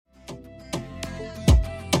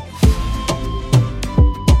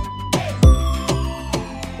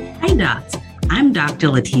Dots. I'm Dr.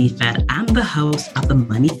 Latifat. I'm the host of the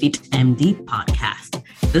Money Fit MD podcast.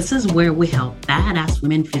 This is where we help badass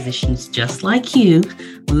women physicians just like you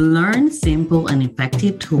learn simple and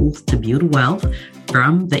effective tools to build wealth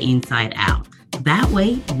from the inside out. That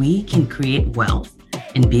way, we can create wealth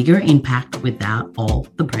and bigger impact without all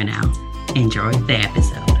the burnout. Enjoy the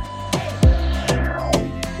episode.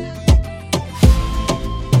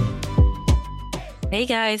 Hey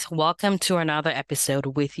guys, welcome to another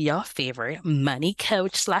episode with your favorite money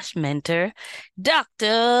coach slash mentor,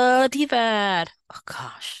 Dr. Divad. Oh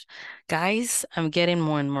gosh, guys, I'm getting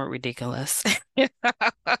more and more ridiculous.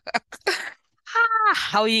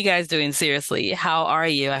 How are you guys doing? Seriously, how are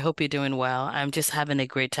you? I hope you're doing well. I'm just having a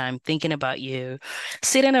great time thinking about you,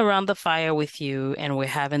 sitting around the fire with you, and we're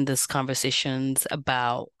having these conversations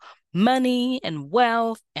about money and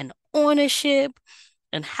wealth and ownership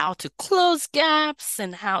and how to close gaps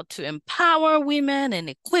and how to empower women and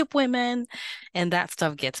equip women. And that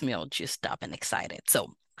stuff gets me all juiced up and excited.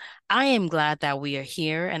 So I am glad that we are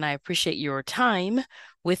here and I appreciate your time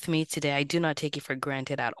with me today. I do not take it for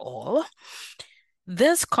granted at all.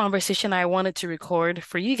 This conversation I wanted to record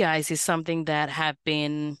for you guys is something that have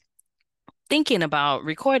been thinking about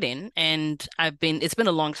recording, and it's been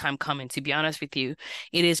a long time coming, to be honest with you.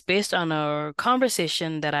 It is based on a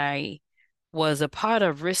conversation that I was a part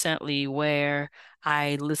of recently where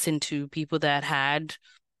I listened to people that had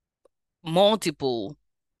multiple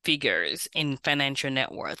figures in financial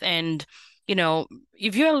net worth. And,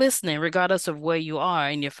 if you're listening, regardless of where you are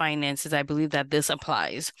in your finances, I believe that this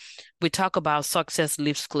applies. We talk about success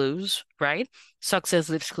leaves clues, right? Success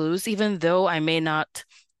leaves clues, even though I may not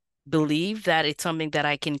believe that it's something that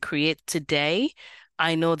I can create today.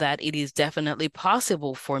 I know that it is definitely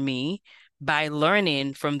possible for me by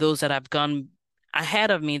learning from those that have gone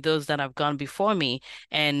ahead of me, those that have gone before me,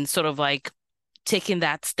 and sort of like taking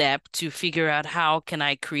that step to figure out how can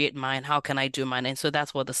I create mine, how can I do mine. And so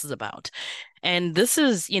that's what this is about. And this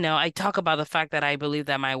is, I talk about the fact that I believe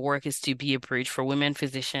that my work is to be a bridge for women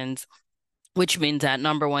physicians, which means that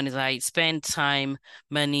number one is I spend time,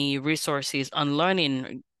 money, resources on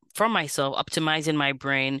learning from myself, optimizing my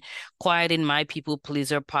brain, quieting my people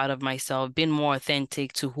pleaser part of myself, being more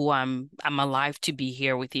authentic to who I'm alive to be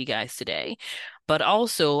here with you guys today. But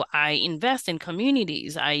also I invest in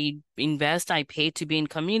communities. I pay to be in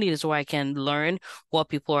communities where I can learn what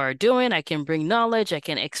people are doing. I can bring knowledge. I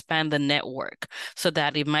can expand the network so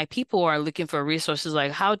that if my people are looking for resources,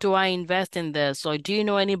 like how do I invest in this? Or do you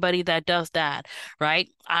know anybody that does that? Right?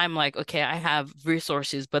 I'm like, okay, I have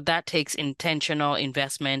resources, but that takes intentional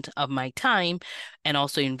investment of my time and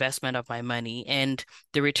also investment of my money. And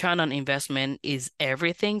the return on investment is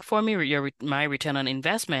everything for me, my return on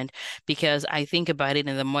investment, because I think about it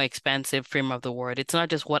in the more expansive frame of the word. It's not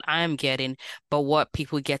just what I'm getting, but what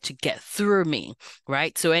people get through me,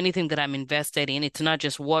 right? So anything that I'm invested in, it's not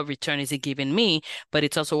just what return is it giving me, but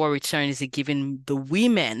it's also what return is it giving the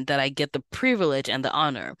women that I get the privilege and the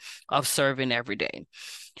honor of serving every day.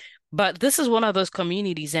 But this is one of those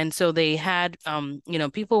communities. And so they had,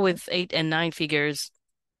 people with 8 and 9 figures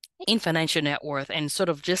in financial net worth and sort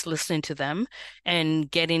of just listening to them and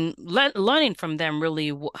learning from them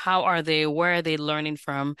really. How are they, where are they learning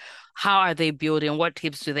from, how are they building, what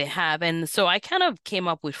tips do they have? And so I kind of came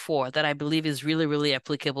up with 4 that I believe is really, really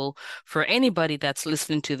applicable for anybody that's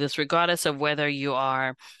listening to this, regardless of whether you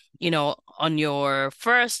are, on your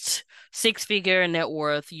first 6-figure net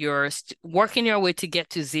worth, you're working your way to get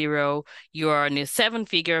to zero, you're on your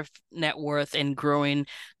 7-figure net worth and growing.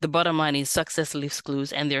 The bottom line is success leaves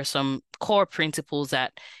clues, and there are some core principles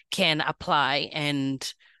that can apply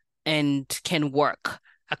and can work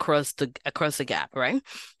across the gap, right?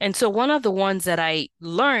 And so one of the ones that I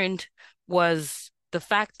learned was the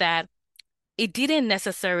fact that it didn't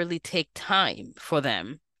necessarily take time for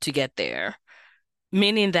them to get there.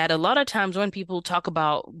 Meaning that a lot of times when people talk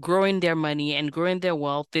about growing their money and growing their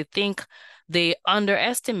wealth, they think they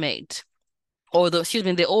underestimate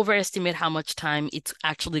they overestimate how much time it's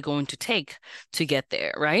actually going to take to get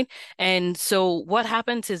there, right? And so what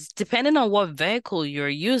happens is, depending on what vehicle you're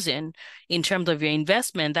using in terms of your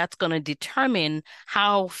investment, that's going to determine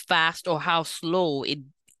how fast or how slow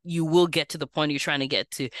you will get to the point you're trying to get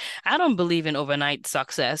to. I don't believe in overnight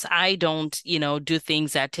success. I don't, do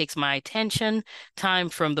things that takes my attention, time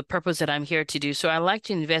from the purpose that I'm here to do. So I like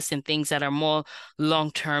to invest in things that are more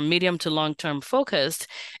long-term, medium to long-term focused.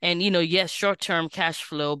 And, yes, short-term cash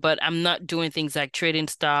flow, but I'm not doing things like trading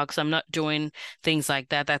stocks. I'm not doing things like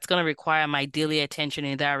that. That's going to require my daily attention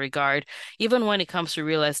in that regard. Even when it comes to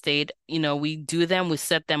real estate, we do them, we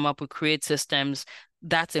set them up, we create systems.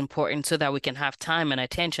 that's important so that we can have time and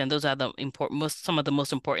attention. Those are the important, some of the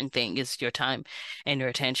most important thing is your time and your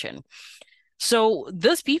attention. So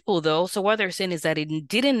those people though, so what they're saying is that it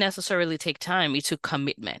didn't necessarily take time, it took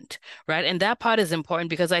commitment, right? And that part is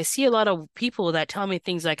important because I see a lot of people that tell me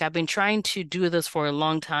things like, I've been trying to do this for a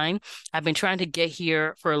long time. I've been trying to get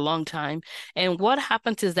here for a long time. And what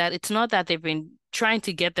happens is that it's not that they've been trying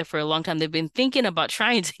to get there for a long time. They've been thinking about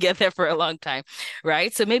trying to get there for a long time,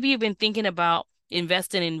 right? So maybe you've been thinking about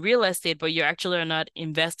investing in real estate, but you actually are not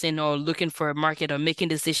investing or looking for a market or making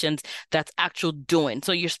decisions that's actual doing.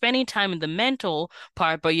 So you're spending time in the mental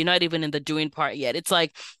part, but you're not even in the doing part yet. It's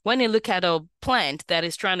like when you look at a plant that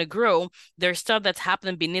is trying to grow, there's stuff that's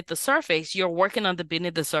happening beneath the surface. You're working on the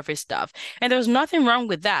beneath the surface stuff. And there's nothing wrong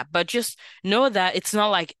with that, but just know that it's not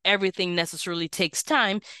like everything necessarily takes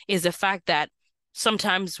time, is the fact that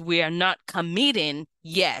sometimes we are not committing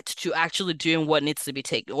yet to actually doing what needs to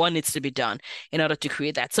be done in order to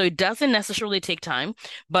create that. So it doesn't necessarily take time,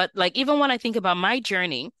 but like even when I think about my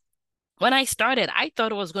journey, when I started, I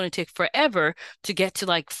thought it was going to take forever to get to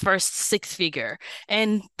like first six figure.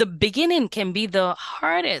 And the beginning can be the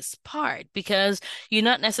hardest part because you're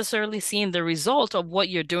not necessarily seeing the result of what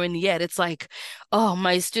you're doing yet. It's like, oh,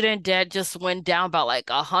 my student debt just went down by like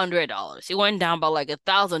 $100. It went down by like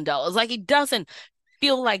 $1,000. Like it doesn't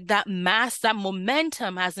feel like that mass, that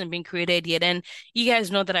momentum hasn't been created yet. And you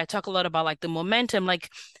guys know that I talk a lot about like the momentum,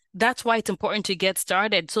 like that's why it's important to get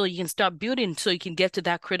started so you can start building so you can get to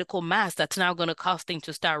that critical mass that's now going to cause things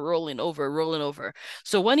to start rolling over, rolling over.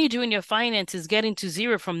 So when you're doing your finances, getting to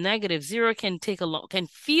zero from negative, zero can take a long, can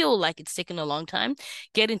feel like it's taking a long time.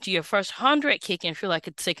 Getting to your first 100K can feel like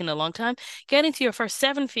it's taking a long time. Getting to your first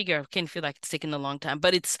seven figure can feel like it's taking a long time,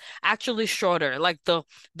 but it's actually shorter. Like the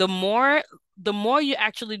more the more you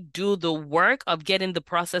actually do the work of getting the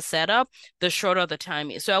process set up, the shorter the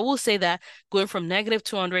time is. So I will say that going from negative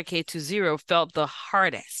 200K to zero felt the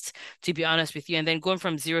hardest, to be honest with you. And then going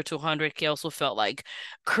from zero to 100K also felt like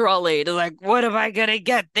crawling, like, what am I gonna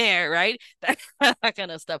get there, right? That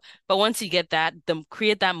kind of stuff. But once you get that, then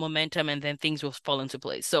create that momentum and then things will fall into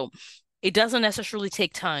place. So it doesn't necessarily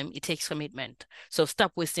take time, it takes commitment. So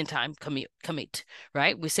stop wasting time, commit,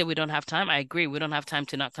 right? We say we don't have time. I agree. We don't have time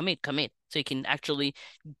to not commit. So you can actually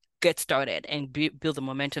get started and build the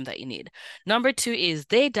momentum that you need. Number two is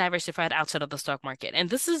they diversified outside of the stock market. And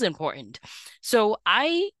this is important. So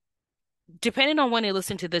depending on when you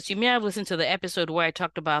listen to this, you may have listened to the episode where I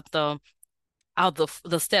talked about the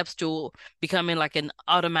steps to becoming like an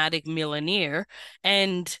automatic millionaire.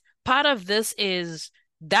 And part of this is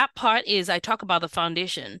that part is I talk about the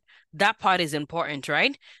foundation. That part is important,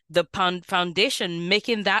 right? The foundation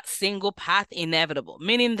making that single path inevitable,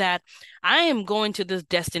 meaning that I am going to this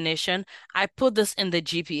destination. I put this in the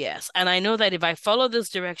GPS, and I know that if I follow this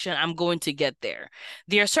direction, I'm going to get there.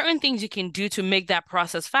 There are certain things you can do to make that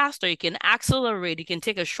process faster. You can accelerate, you can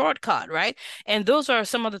take a shortcut, right? And those are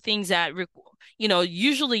some of the things that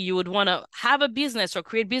usually you would want to have a business or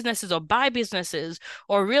create businesses or buy businesses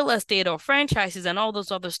or real estate or franchises and all those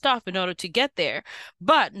other stuff in order to get there.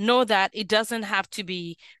 But know that it doesn't have to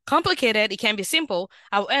be complicated. It can be simple.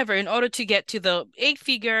 However, in order to get to the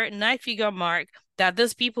eight-figure, nine-figure mark that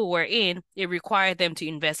those people were in, it required them to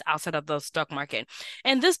invest outside of the stock market.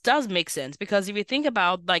 And this does make sense because if you think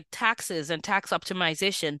about like taxes and tax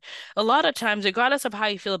optimization, a lot of times, regardless of how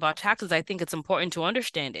you feel about taxes, I think it's important to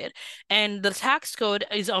understand it. And the tax code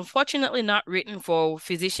is unfortunately not written for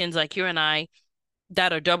physicians like you and I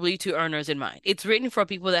that are W-2 earners in mind. It's written for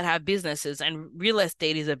people that have businesses, and real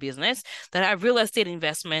estate is a business, that have real estate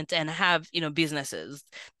investment and have, businesses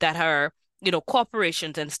that are,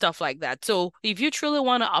 corporations and stuff like that. So if you truly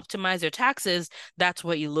want to optimize your taxes, that's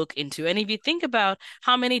what you look into. And if you think about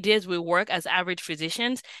how many days we work as average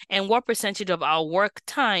physicians and what percentage of our work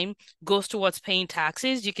time goes towards paying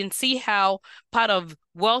taxes, you can see how part of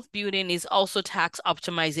wealth building is also tax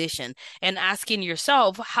optimization and asking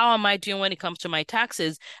yourself, how am I doing when it comes to my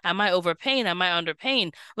taxes? Am I overpaying? Am I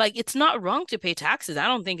underpaying? Like, it's not wrong to pay taxes. I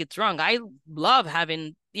don't think it's wrong. I love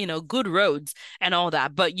having, good roads and all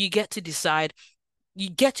that, but you get to decide, you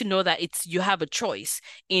get to know that you have a choice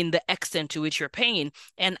in the extent to which you're paying.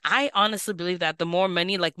 And I honestly believe that the more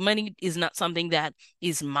money, like money is not something that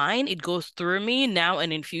is mine. It goes through me now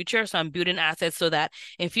and in future. So I'm building assets so that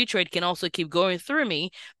in future it can also keep going through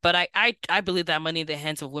me. But I believe that money in the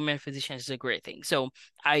hands of women physicians is a great thing. So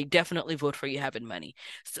I definitely vote for you having money.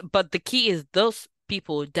 But the key is those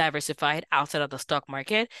people diversified outside of the stock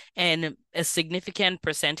market, and a significant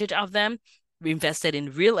percentage of them invested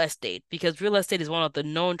in real estate because real estate is one of the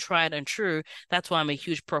known, tried and true. That's why I'm a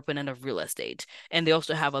huge proponent of real estate. And they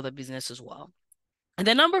also have other business as well. And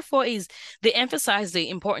then number four is they emphasize the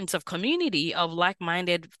importance of community of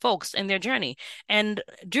like-minded folks in their journey. And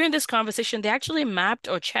during this conversation, they actually mapped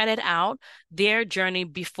or chatted out their journey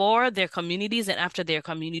before their communities and after their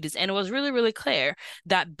communities. And it was really, really clear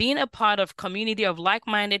that being a part of community of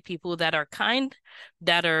like-minded people that are kind,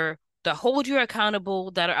 that hold you accountable,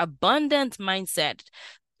 that are abundant mindseted,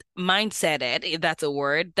 if that's a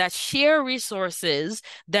word, that share resources,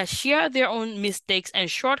 that share their own mistakes and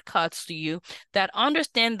shortcuts to you, that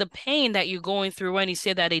understand the pain that you're going through when you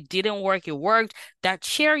say that it didn't work, it worked, that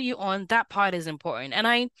cheer you on, that part is important.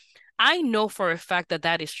 And I know for a fact that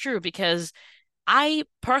that is true because I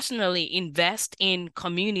personally invest in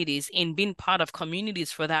communities, in being part of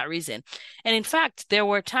communities for that reason. And in fact, there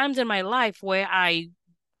were times in my life where I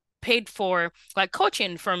paid for like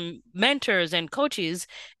coaching from mentors and coaches.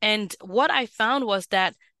 And what I found was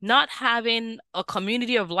that not having a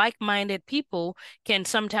community of like-minded people can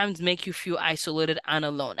sometimes make you feel isolated and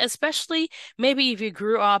alone, especially maybe if you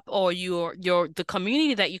grew up or the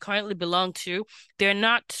community that you currently belong to, they're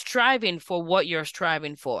not striving for what you're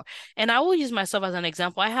striving for. And I will use myself as an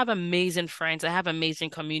example. I have amazing friends, I have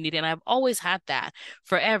amazing community, and I've always had that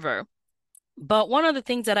forever. But one of the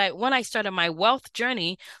things that when I started my wealth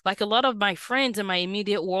journey, like a lot of my friends in my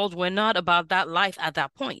immediate world were not about that life at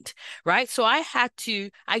that point, right? So I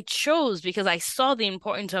chose because I saw the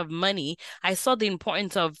importance of money. I saw the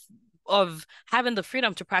importance of having the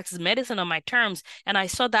freedom to practice medicine on my terms. And I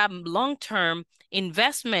saw that long-term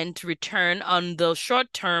investment return on the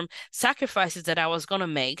short-term sacrifices that I was going to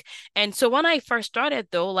make. And so when I first started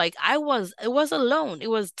though, like it was alone. It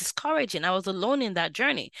was discouraging. I was alone in that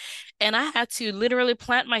journey. And I had to literally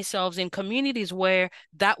plant myself in communities where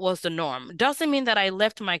that was the norm. Doesn't mean that I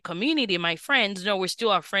left my community, my friends. No, we're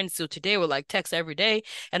still our friends till today. We're like text every day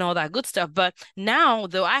and all that good stuff. But now,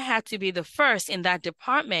 though, I had to be the first in that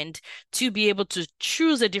department to be able to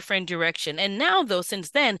choose a different direction. And now, though, since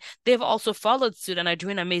then, they've also followed suit and are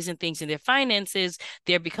doing amazing things in their finances.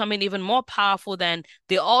 They're becoming even more powerful than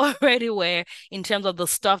they already were in terms of the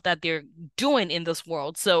stuff that they're doing in this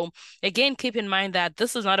world. So, again, keep in mind that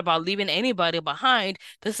this is not about leaving anybody behind.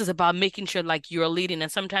 This is about making sure like you're leading.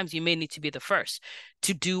 And sometimes you may need to be the first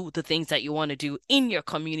to do the things that you want to do in your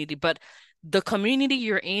community. But the community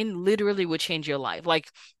you're in literally will change your life. Like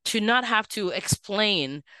to not have to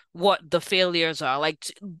explain what the failures are, like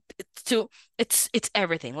it's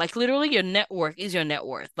everything. Like literally your network is your net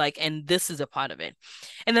worth. Like, and this is a part of it.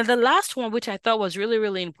 And then the last one, which I thought was really,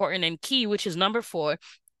 really important and key, which is number four,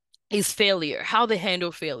 is failure, how they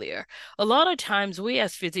handle failure. A lot of times we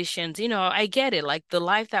as physicians, I get it, like the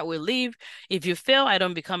life that we live, if you fail, I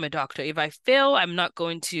don't become a doctor. If I fail, I'm not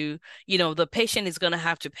going to, the patient is going to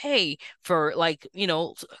have to pay for like,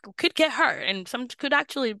 could get hurt and some could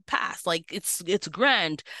actually pass. Like it's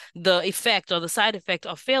grand, the effect or the side effect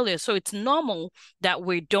of failure. So it's normal that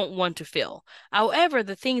we don't want to fail. However,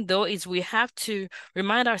 the thing though is we have to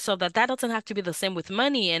remind ourselves that that doesn't have to be the same with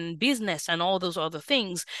money and business and all those other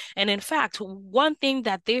things. And in fact, one thing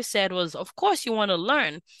that they said was, of course, you want to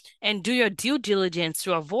learn and do your due diligence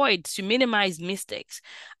to minimize mistakes.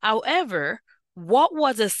 However, what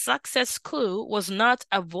was a success clue was not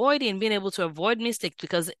avoiding being able to avoid mistakes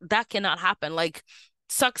because that cannot happen. Like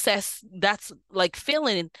success, that's like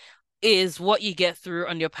failing is what you get through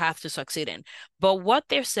on your path to succeeding. But what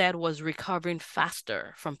they said was recovering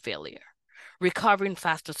faster from failure, recovering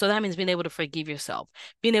faster. So that means being able to forgive yourself,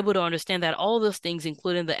 being able to understand that all those things,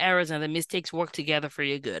 including the errors and the mistakes, work together for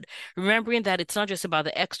your good. Remembering that it's not just about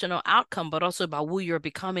the external outcome, but also about who you're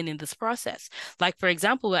becoming in this process. Like, for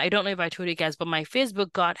example, I don't know if I told you guys, but my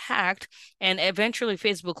Facebook got hacked and eventually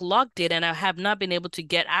Facebook locked it, and I have not been able to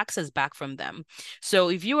get access back from them.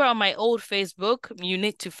 So if you are on my old Facebook, you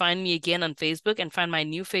need to find me again on Facebook and find my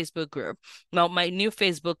new Facebook group, well, my new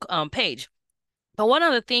Facebook page. But one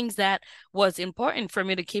of the things that was important for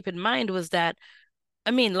me to keep in mind was that,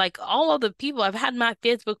 I mean, like all of the people, I've had my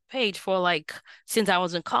Facebook page for like since I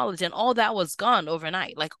was in college, and all that was gone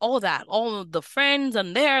overnight. Like all that, all of the friends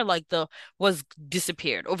and there, like the was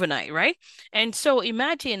disappeared overnight, right? And so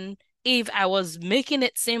imagine if I was making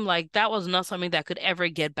it seem like that was not something that could ever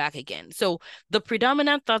get back again. So the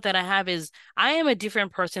predominant thought that I have is I am a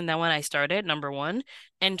different person than when I started, number one.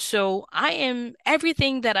 And so I am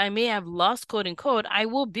everything that I may have lost, quote unquote, I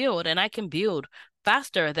will build and I can build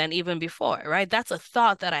faster than even before, right? That's a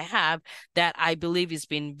thought that I have that I believe has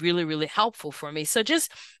been really, really helpful for me. So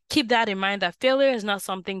just keep that in mind that failure is not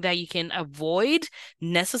something that you can avoid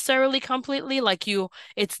necessarily completely.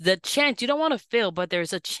 It's the chance. You don't want to fail, but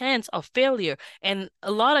there's a chance of failure. And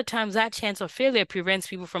a lot of times that chance of failure prevents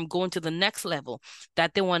people from going to the next level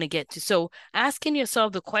that they want to get to. So asking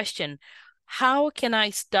yourself the question, How can I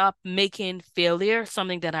stop making failure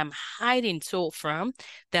something that I'm hiding so from,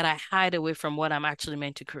 that I hide away from what I'm actually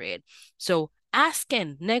meant to create? So ask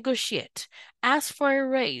and negotiate, ask for a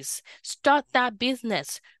raise, start that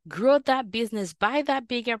business, grow that business, buy that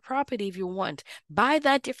bigger property if you want, buy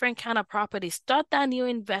that different kind of property, start that new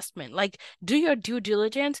investment. Like, do your due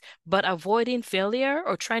diligence, but avoiding failure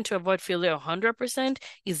or trying to avoid failure 100%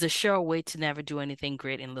 is the sure way to never do anything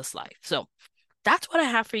great in this life. So that's what I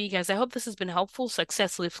have for you guys. I hope this has been helpful.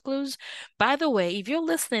 Success Lives Clues. By the way, if you're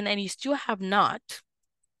listening and you still have not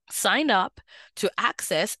signed up to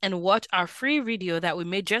access and watch our free video that we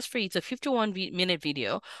made just for you, it's a 51-minute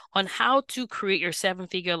video on how to create your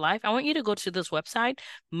seven-figure life. I want you to go to this website,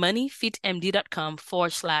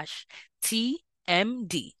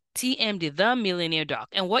 moneyfitmd.com/TMD. TMD, the Millionaire Doc.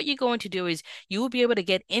 And what you're going to do is you will be able to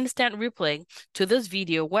get instant replay to this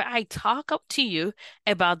video where I talk up to you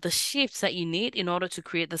about the shifts that you need in order to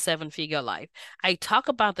create the seven-figure life. I talk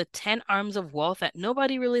about the 10 arms of wealth that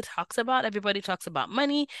nobody really talks about. Everybody talks about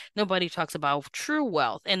money. Nobody talks about true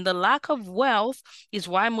wealth. And the lack of wealth is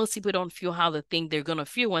why most people don't feel how they think they're going to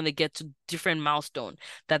feel when they get to different milestones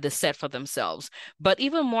that they set for themselves. But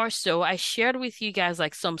even more so, I shared with you guys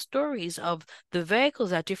like some stories of the vehicles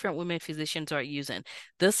that different women physicians are using.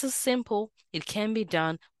 This is simple. It can be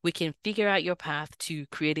done. We can figure out your path to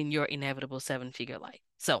creating your inevitable seven-figure life.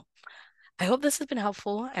 So I hope this has been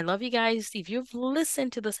helpful. I love you guys. If you've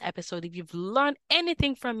listened to this episode, if you've learned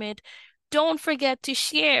anything from it, don't forget to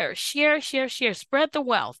share, share, spread the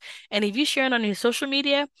wealth. And if you share it on your social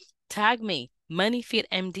media, tag me,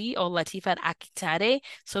 MoneyFitMD or Latifat Akitade,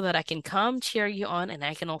 so that I can come cheer you on and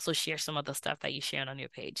I can also share some of the stuff that you shared on your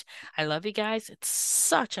page. I love you guys. It's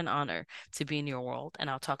such an honor to be in your world, and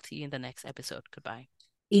I'll talk to you in the next episode. Goodbye.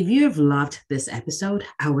 If you have loved this episode,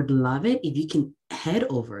 I would love it if you can head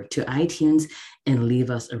over to iTunes and leave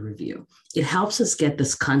us a review. It helps us get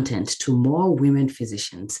this content to more women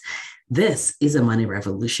physicians. This is a money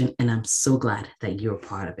revolution, and I'm so glad that you're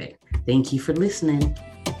part of it. Thank you for listening.